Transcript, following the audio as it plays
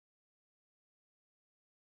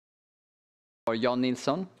Jan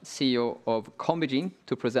Nilsson, CEO of CombiGene,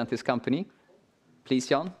 to present his company. Please,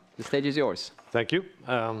 Jan, the stage is yours. Thank you,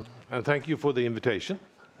 and thank you for the invitation.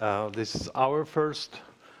 This is our first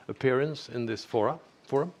appearance in this forum.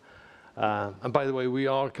 And by the way, we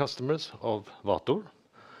are customers of Vator,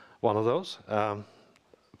 one of those.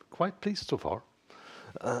 Quite pleased so far.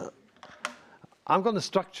 I'm going to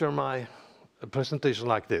structure my presentation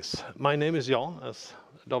like this. My name is Jan, as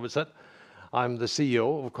David said. I'm the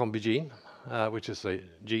CEO of CombiGene, which is a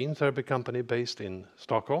gene therapy company based in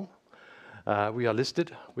Stockholm. We are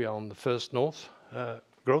listed. We are on the First North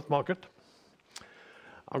growth market.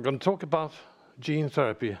 I'm going to talk about gene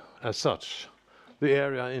therapy as such, the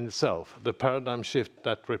area in itself, the paradigm shift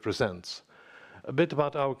that represents. A bit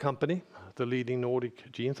about our company, the leading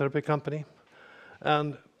Nordic gene therapy company,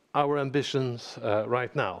 and our ambitions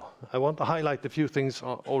right now. I want to highlight a few things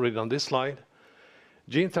already on this slide.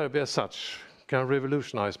 Gene therapy as such can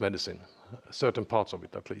revolutionize medicine, certain parts of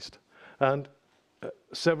it at least. And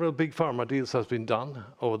several big pharma deals have been done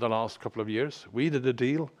over the last couple of years. We did a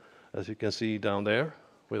deal, as you can see down there,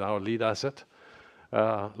 with our lead asset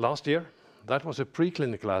last year. That was a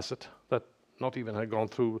preclinical asset that not even had gone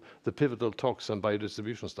through the pivotal tox and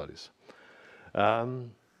biodistribution studies.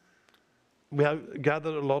 We have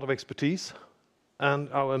gathered a lot of expertise, and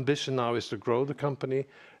our ambition now is to grow the company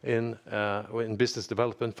in business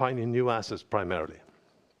development, finding new assets primarily.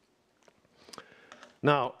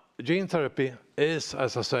 Now, gene therapy is,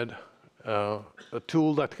 as I said, a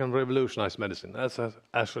tool that can revolutionize medicine, as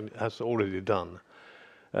has already done.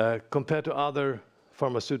 Compared to other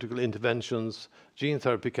pharmaceutical interventions, gene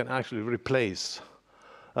therapy can actually replace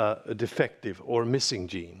a defective or missing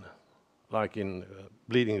gene, like in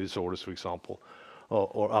bleeding disorders, for example,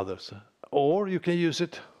 or others. Or you can use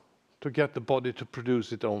it to get the body to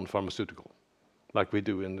produce its own pharmaceutical, like we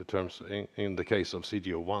do in the case of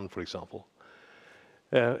CG01, for example.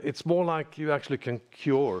 It's more like you actually can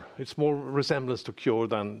cure. It's more resemblance to cure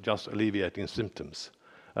than just alleviating symptoms.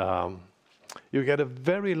 You get a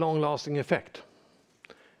very long-lasting effect.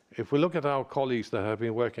 If we look at our colleagues that have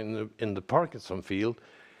been working in the Parkinson field,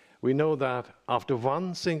 we know that after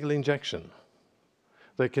one single injection,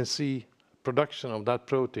 they can see production of that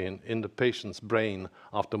protein in the patient's brain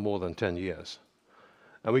after more than 10 years.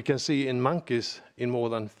 And we can see in monkeys in more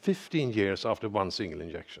than 15 years after one single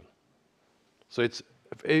injection. So it's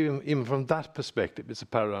even from that perspective, it's a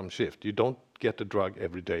paradigm shift. You don't get the drug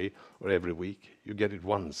every day or every week. You get it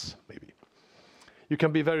once, maybe. You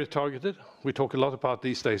can be very targeted. We talk a lot about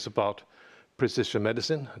these days about precision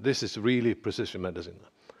medicine. This is really precision medicine.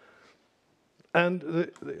 And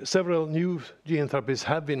several new gene therapies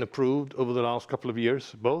have been approved over the last couple of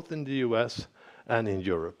years, both in the US and in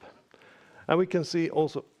Europe. And we can see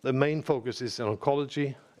also the main focus is in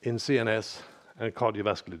oncology, in CNS, and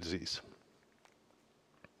cardiovascular disease.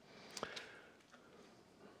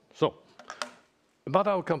 So, about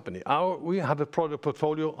our company. We have a product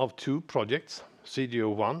portfolio of 2 projects,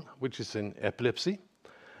 CG01, which is in epilepsy,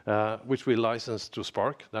 which we licensed to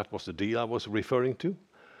Spark. That was the deal I was referring to.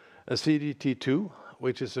 A CDT2,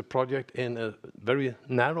 which is a project in a very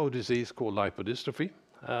narrow disease called lipodystrophy,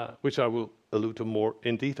 which I will allude to more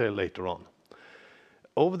in detail later on.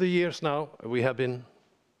 Over the years now, we have been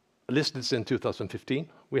listed since 2015.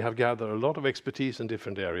 We have gathered a lot of expertise in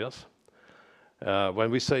different areas.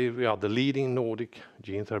 When we say we are the leading Nordic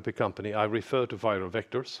gene therapy company, I refer to viral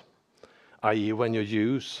vectors, i.e. when you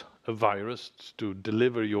use a virus to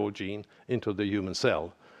deliver your gene into the human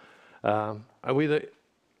cell. And we're the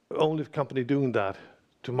only company doing that,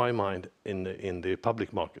 to my mind, in the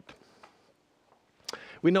public market.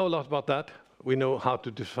 We know a lot about that. We know how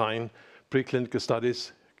to define preclinical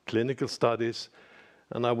studies, clinical studies,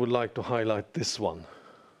 and I would like to highlight this one,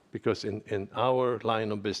 because in our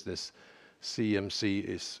line of business, CMC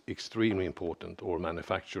is extremely important, or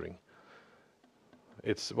manufacturing.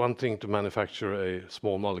 It's one thing to manufacture a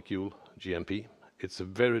small molecule, GMP. It's a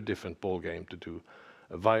very different ballgame to do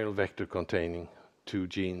a viral vector containing 2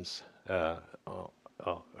 genes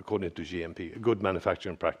according to GMP, a good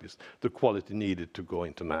manufacturing practice, the quality needed to go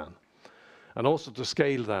into man. And also to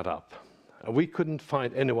scale that up. And we couldn't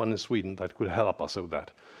find anyone in Sweden that could help us with that.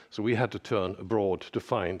 So we had to turn abroad to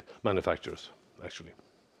find manufacturers, actually.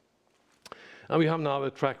 And we have now a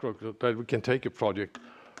track record that we can take a project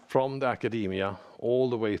from the academia all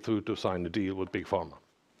the way through to sign a deal with Big Pharma.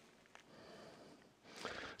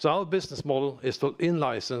 So our business model is to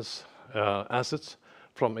in-license assets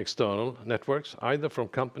from external networks, either from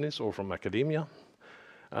companies or from academia.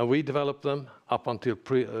 And we develop them up until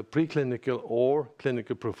preclinical or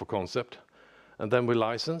clinical proof of concept. And then we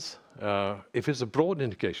license. If it's a broad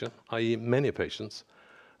indication, i.e. many patients,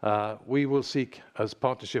 we will seek a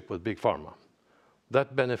partnership with Big Pharma.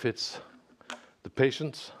 That benefits the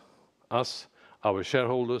patients, us, our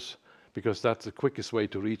shareholders, because that's the quickest way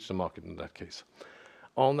to reach the market in that case.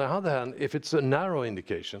 On the other hand, if it's a narrow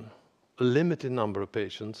indication, a limited number of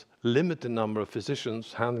patients, limited number of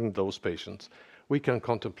physicians handling those patients, we can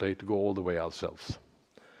contemplate to go all the way ourselves.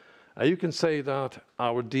 You can say that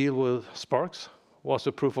our deal with Sparks was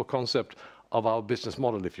a proof of concept of our business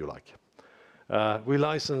model, if you like. We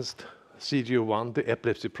licensed CG01, the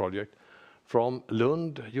epilepsy project, from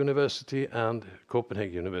Lund University and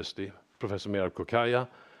Copenhagen University, Professor Mira Kokaya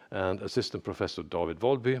and Assistant Professor David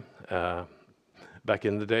Volby, back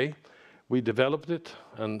in the day. We developed it,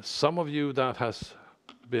 and some of you that has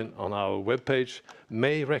been on our webpage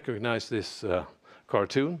may recognize this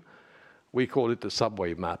cartoon. We call it the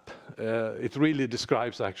subway map. It really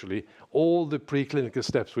describes actually all the preclinical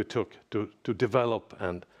steps we took to develop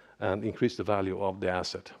and increase the value of the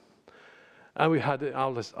asset. And we had an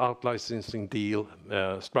out-licensing deal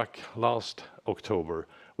struck last October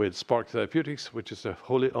with Spark Therapeutics, which is a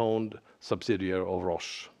wholly owned subsidiary of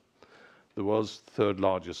Roche, the world's third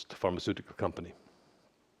largest pharmaceutical company.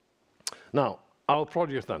 Now, our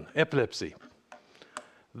project then, epilepsy.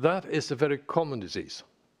 That is a very common disease.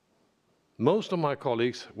 Most of my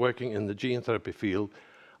colleagues working in the gene therapy field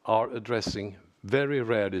are addressing very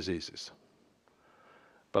rare diseases.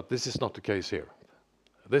 But this is not the case here.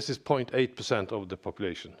 This is 0.8% of the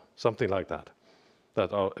population, something like that,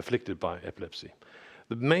 that are afflicted by epilepsy.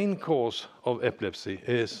 The main cause of epilepsy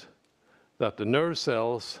is that the nerve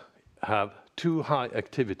cells have too high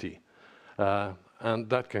activity, and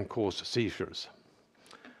that can cause seizures.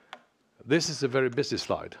 This is a very busy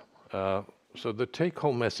slide. So the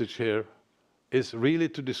take-home message here is really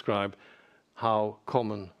to describe how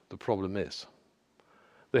common the problem is.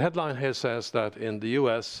 The headline here says that in the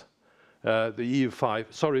US, the EU5,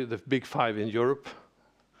 sorry, the big five in Europe,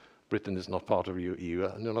 Britain is not part of EU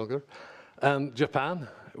no longer, and Japan,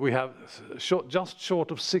 we have just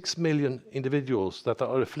short of 6 million individuals that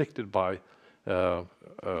are afflicted by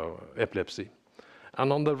epilepsy.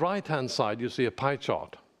 And on the right-hand side, you see a pie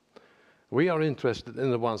chart. We are interested in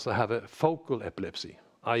the ones that have a focal epilepsy,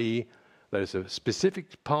 i.e., there is a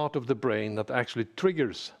specific part of the brain that actually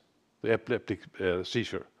triggers the epileptic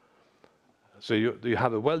seizure. So you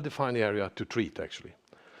have a well-defined area to treat, actually.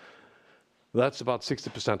 That's about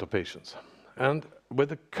 60% of patients. And with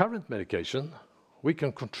the current medication, we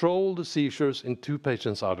can control the seizures in 2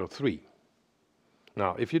 patients out of 3.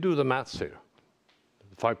 Now, if you do the maths here,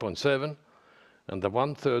 5.7, and the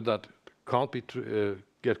 1/3 that can't be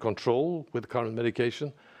get control with current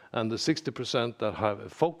medication, and the 60% that have a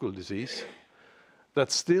focal disease,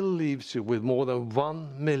 that still leaves you with more than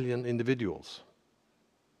 1 million individuals.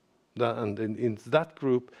 And in that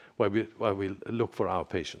group where we look for our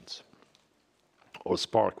patients, or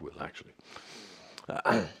Spark will actually.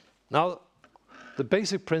 Now, the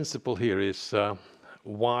basic principle here is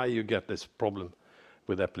why you get this problem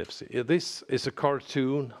with epilepsy. This is a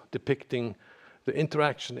cartoon depicting the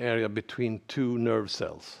interaction area between 2 nerve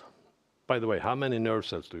cells. By the way, how many nerve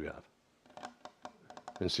cells do you have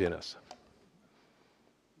in CNS?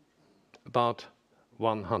 About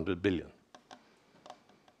 100 billion.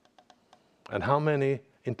 And how many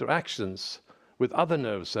interactions with other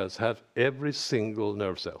nerve cells have every single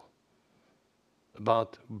nerve cell?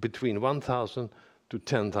 About between 1,000 to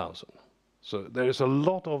 10,000. So there is a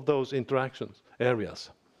lot of those interactions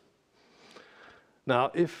areas.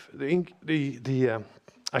 Now, if the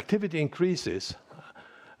activity increases,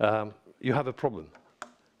 you have a problem.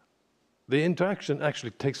 The interaction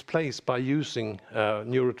actually takes place by using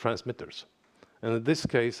neurotransmitters. And in this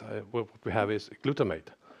case, what we have is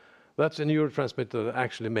glutamate. That's a neurotransmitter that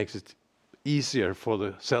actually makes it easier for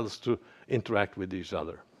the cells to interact with each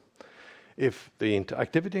other. If the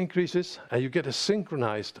activity increases and you get a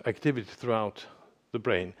synchronized activity throughout the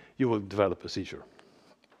brain, you will develop a seizure.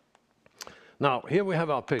 Now, here we have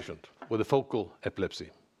our patient with a focal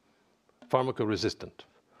epilepsy, pharmacoresistant.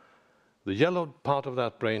 The yellow part of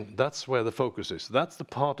that brain, that's where the focus is. That's the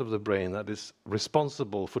part of the brain that is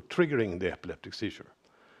responsible for triggering the epileptic seizure.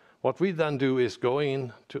 What we then do is go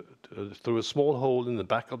in through a small hole in the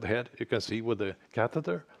back of the head, you can see with the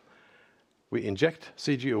catheter. We inject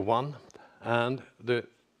CG01, and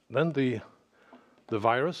then the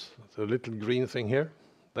virus, the little green thing here,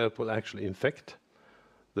 that will actually infect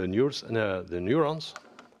the neurons,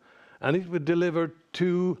 and it will deliver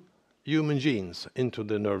 2 human genes into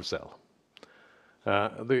the nerve cell.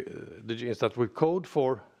 The genes that will code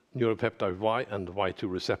for neuropeptide Y and Y2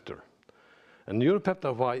 receptor. And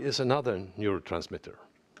neuropeptide Y is another neurotransmitter.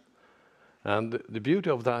 And the beauty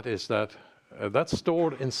of that is that that's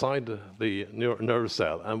stored inside the nerve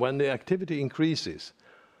cell. And when the activity increases,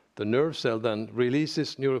 the nerve cell then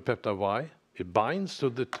releases neuropeptide Y. It binds to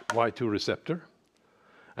the Y2 receptor.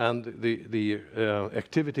 And the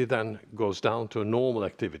activity then goes down to a normal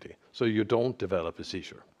activity. So you don't develop a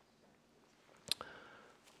seizure.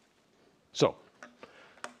 So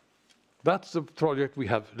that's the project we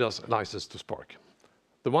have licensed to Spark.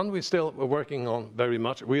 The one we still are working on very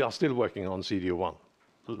much, we are still working on CDO1.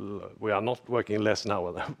 We are not working less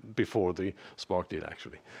now than before the Spark deal,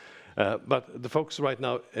 actually. But the focus right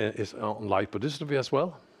now is on lipodystrophy as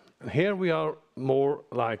well. And here we are more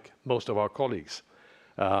like most of our colleagues.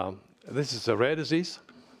 This is a rare disease.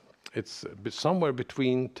 It's somewhere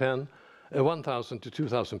between 1,000 to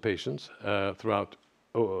 2,000 patients throughout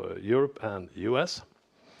Europe and US.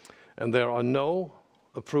 And there are no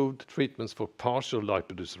approved treatments for partial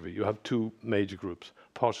lipodystrophy. You have two major groups,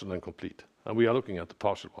 partial and complete. And we are looking at the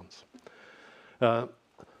partial ones.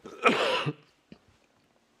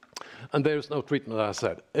 And there is no treatment, as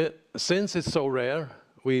I said. Since it's so rare,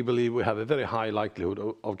 we believe we have a very high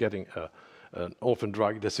likelihood of getting an orphan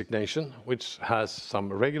drug designation, which has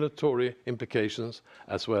some regulatory implications,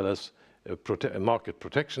 as well as market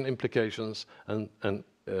protection implications and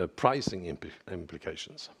pricing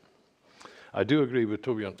implications. I do agree with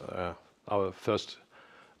Torbjörn, our first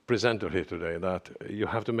presenter here today, that you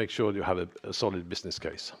have to make sure you have a solid business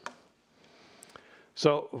case.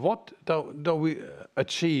 So what do we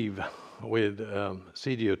achieve with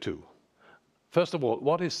CDO2? First of all,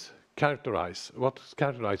 what's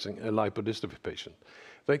characterizing a lipodystrophy patient?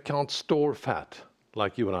 They can't store fat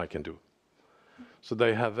like you and I can do. So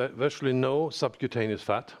they have virtually no subcutaneous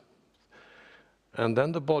fat. And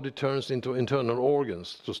then the body turns into internal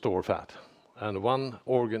organs to store fat. And one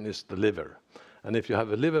organ is the liver. And if you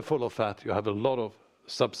have a liver full of fat, you have a lot of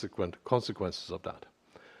subsequent consequences of that.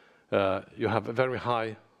 You have a very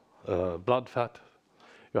high blood fat.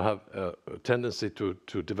 You have a tendency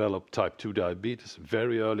to develop type 2 diabetes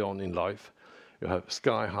very early on in life. You have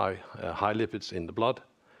sky-high high lipids in the blood.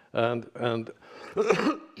 And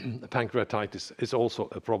pancreatitis is also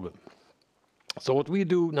a problem. So what we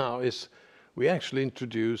do now is we actually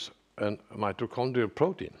introduce a mitochondrial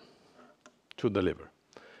protein to the liver.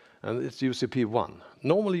 And it's UCP1.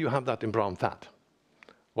 Normally you have that in brown fat.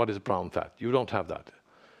 What is brown fat? You don't have that.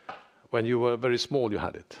 When you were very small, you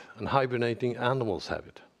had it. And hibernating animals have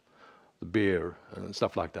it. The bear and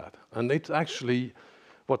stuff like that. And it's actually,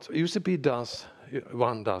 what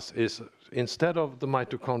UCP1 does is, instead of the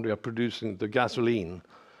mitochondria producing the gasoline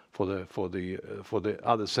for the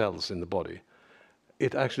other cells in the body,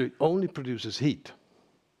 it actually only produces heat.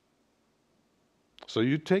 So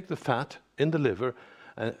you take the fat in the liver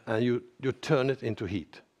and you turn it into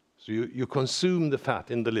heat. So you consume the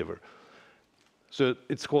fat in the liver. So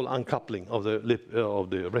it's called uncoupling of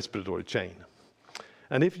the respiratory chain.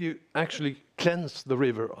 And if you actually cleanse the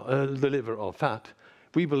liver of fat,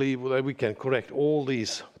 we believe that we can correct all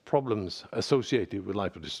these problems associated with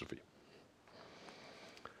lipodystrophy.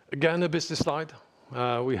 Again, a business slide.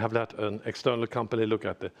 We have let an external company look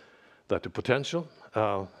at the potential.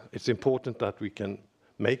 It's important that we can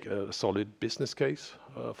make a solid business case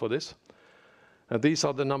for this. And these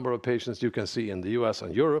are the number of patients you can see in the US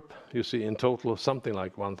and Europe. You see in total something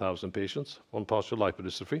like 1,000 patients on partial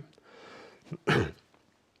lipodystrophy.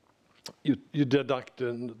 You deduct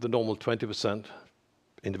the normal 20%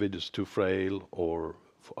 individuals too frail or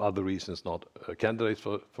for other reasons not candidates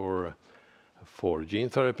for gene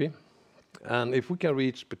therapy. And if we can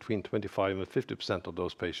reach between 25 and 50% of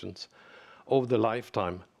those patients over the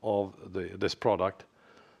lifetime of this product,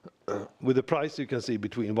 with the price you can see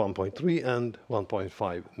between $1.3 and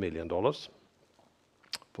 $1.5 million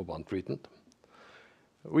for one treatment.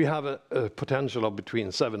 We have a potential of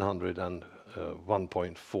between 700 and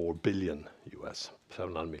 1.4 billion US,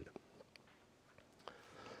 700 million.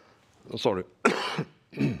 Oh, sorry.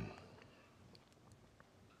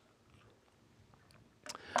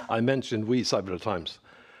 I mentioned we several times.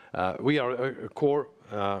 We are a core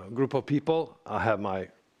group of people. I have my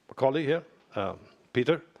colleague here,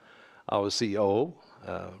 Peter, our COO,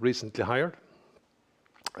 recently hired.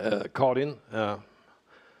 Karin,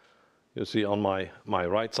 you see on my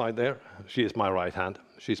right side there, she is my right hand.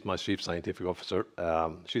 She's my chief scientific officer.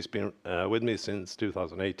 She's been with me since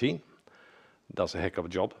 2018. Does a heck of a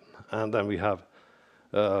job. And then we have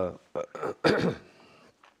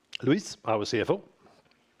Luis, our CFO.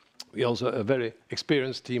 We also have a very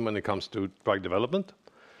experienced team when it comes to drug development.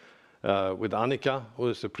 With Annika, who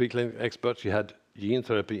is a preclinical expert. She had gene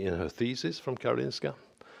therapy in her thesis from Karolinska.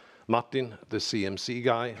 Martin, the CMC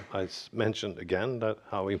guy, I mentioned again that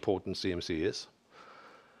how important CMC is.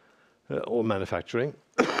 or manufacturing.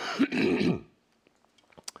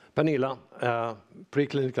 Pernilla,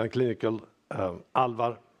 preclinical and clinical.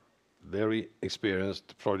 Alvar, very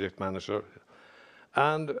experienced project manager.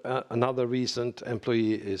 And another recent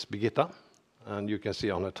employee is Birgitta. And you can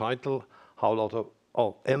see on her title how a lot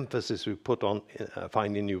of emphasis we put on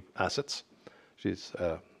finding new assets. She's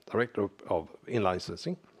director of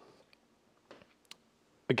in-licensing.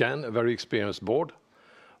 Again, a very experienced board.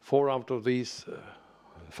 4 out of these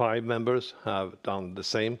 5 members have done the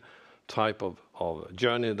same type of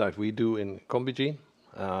journey that we do in CombiGene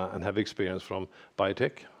and have experience from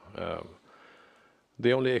biotech.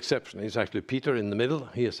 The only exception is actually Peter in the middle.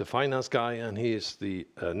 He is a finance guy and he is the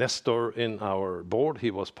Nestor in our board.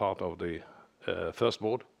 He was part of the first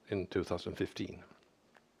board in 2015.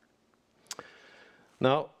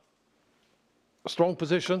 Now, strong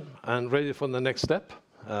position and ready for the next step.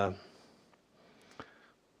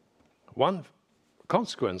 One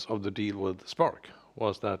consequence of the deal with Spark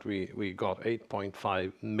was that we got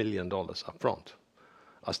 $8.5 million up front.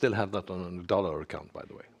 I still have that on a dollar account, by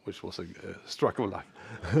the way, which was a stroke of luck.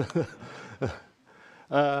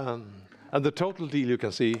 And the total deal, you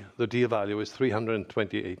can see, the deal value is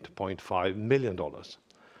 $328.5 million.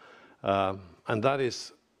 And that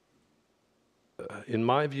is, in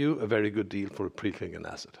my view, a very good deal for a preclinical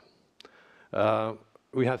asset.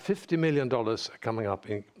 We have $50 million coming up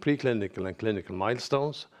in preclinical and clinical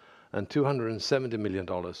milestones, and $270 million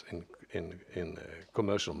in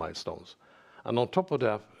commercial milestones. And on top of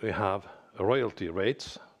that, we have royalty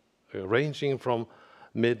rates ranging from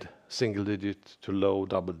mid-single digits to low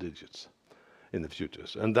double digits in the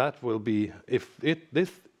futures. And that will be, if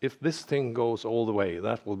this thing goes all the way,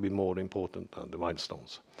 that will be more important than the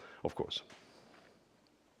milestones, of course.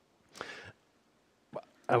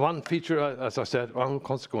 And one feature, as I said, one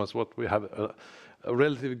consequence, what we have a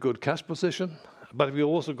relatively good cash position, but we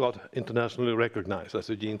also got internationally recognized as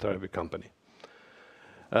a gene therapy company.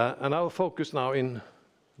 And our focus now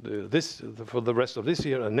for the rest of this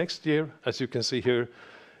year and next year, as you can see here,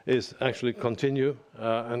 is actually continue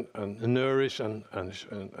and nourish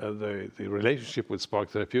the relationship with Spark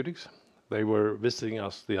Therapeutics. They were visiting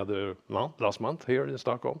us last month here in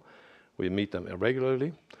Stockholm. We meet them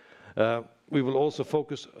regularly. We will also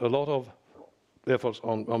focus a lot of efforts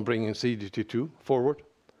on bringing CDT2 forward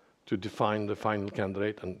to define the final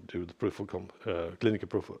candidate and do the preclinical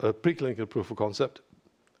proof of concept,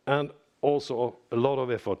 and also a lot of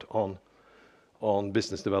effort on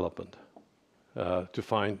business development to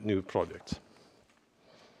find new projects.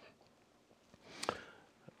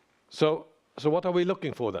 So what are we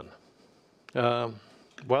looking for then?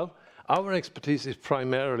 Well, our expertise is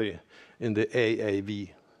primarily in the AAV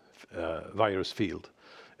virus field.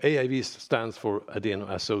 AAV stands for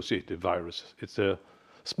adeno-associated virus. It's a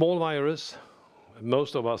small virus.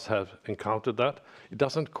 Most of us have encountered that. It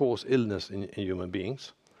doesn't cause illness in human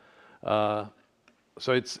beings.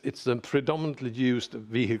 So it's a predominantly used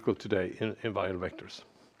vehicle today in viral vectors.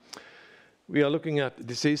 We are looking at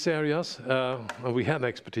disease areas, and we have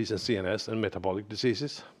expertise in CNS and metabolic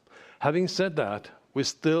diseases. Having said that, we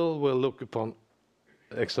still will look upon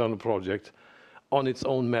external project on its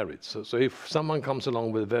own merits. So if someone comes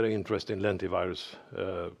along with a very interesting lentivirus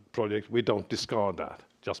project, we don't discard that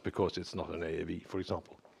just because it's not an AAV, for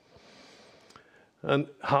example. And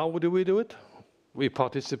how do we do it? We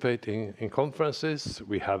participate in conferences.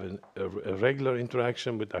 We have a regular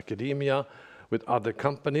interaction with academia, with other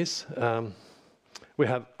companies. We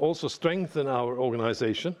have also strengthened our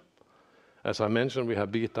organization. As I mentioned, we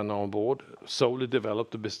have Birgitta now on board, solely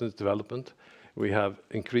developed the business development. We have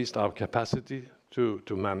increased our capacity to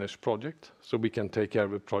manage project, so we can take care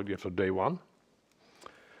of a project from day one.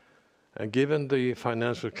 And given the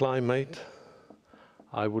financial climate,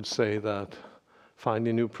 I would say that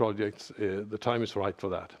finding new projects, the time is right for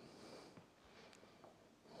that.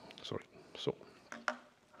 Sorry.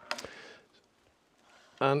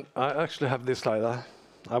 And I actually have this slide.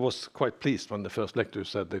 I was quite pleased when the first lecturer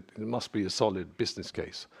said that it must be a solid business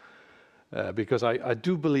case, because I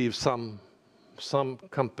do believe some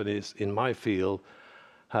companies in my field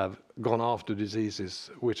have gone after diseases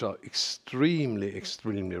which are extremely,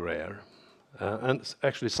 extremely rare. And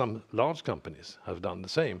actually some large companies have done the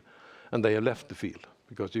same, and they have left the field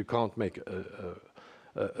because you can't make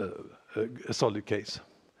a solid case.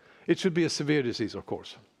 It should be a severe disease, of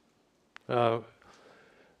course.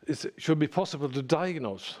 It should be possible to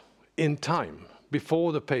diagnose in time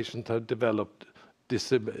before the patient has developed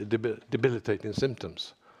debilitating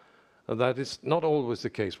symptoms. And that is not always the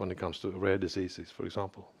case when it comes to rare diseases, for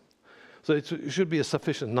example. So it should be a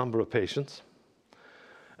sufficient number of patients.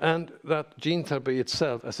 and that gene therapy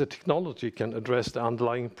itself as a technology can address the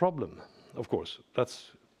underlying problem. Of course,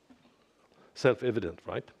 that's self-evident,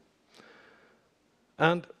 right?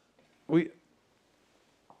 And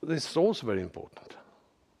this is also very important.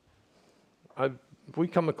 We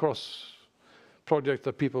come across projects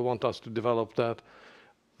that people want us to develop that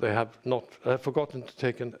they have forgotten to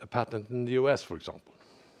take a patent in the US, for example.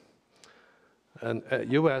 And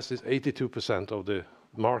US is 82% of the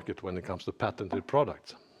market when it comes to patented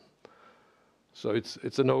products. So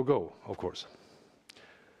it's a no-go, of course.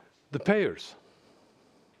 The payers,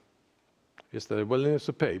 is their willingness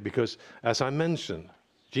to pay, because as I mentioned,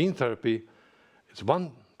 gene therapy is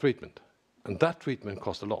one treatment, and that treatment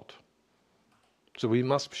costs a lot. So we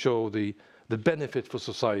must show the benefit for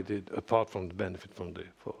society apart from the benefit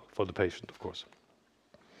for the patient, of course.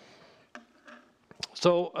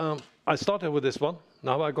 So I started with this one.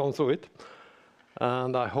 Now I've gone through it,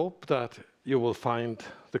 and I hope that you will find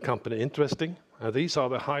the company interesting. These are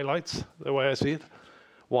the highlights, the way I see it,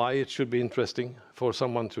 why it should be interesting for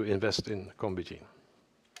someone to invest in CombiGene.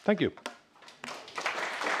 Thank you.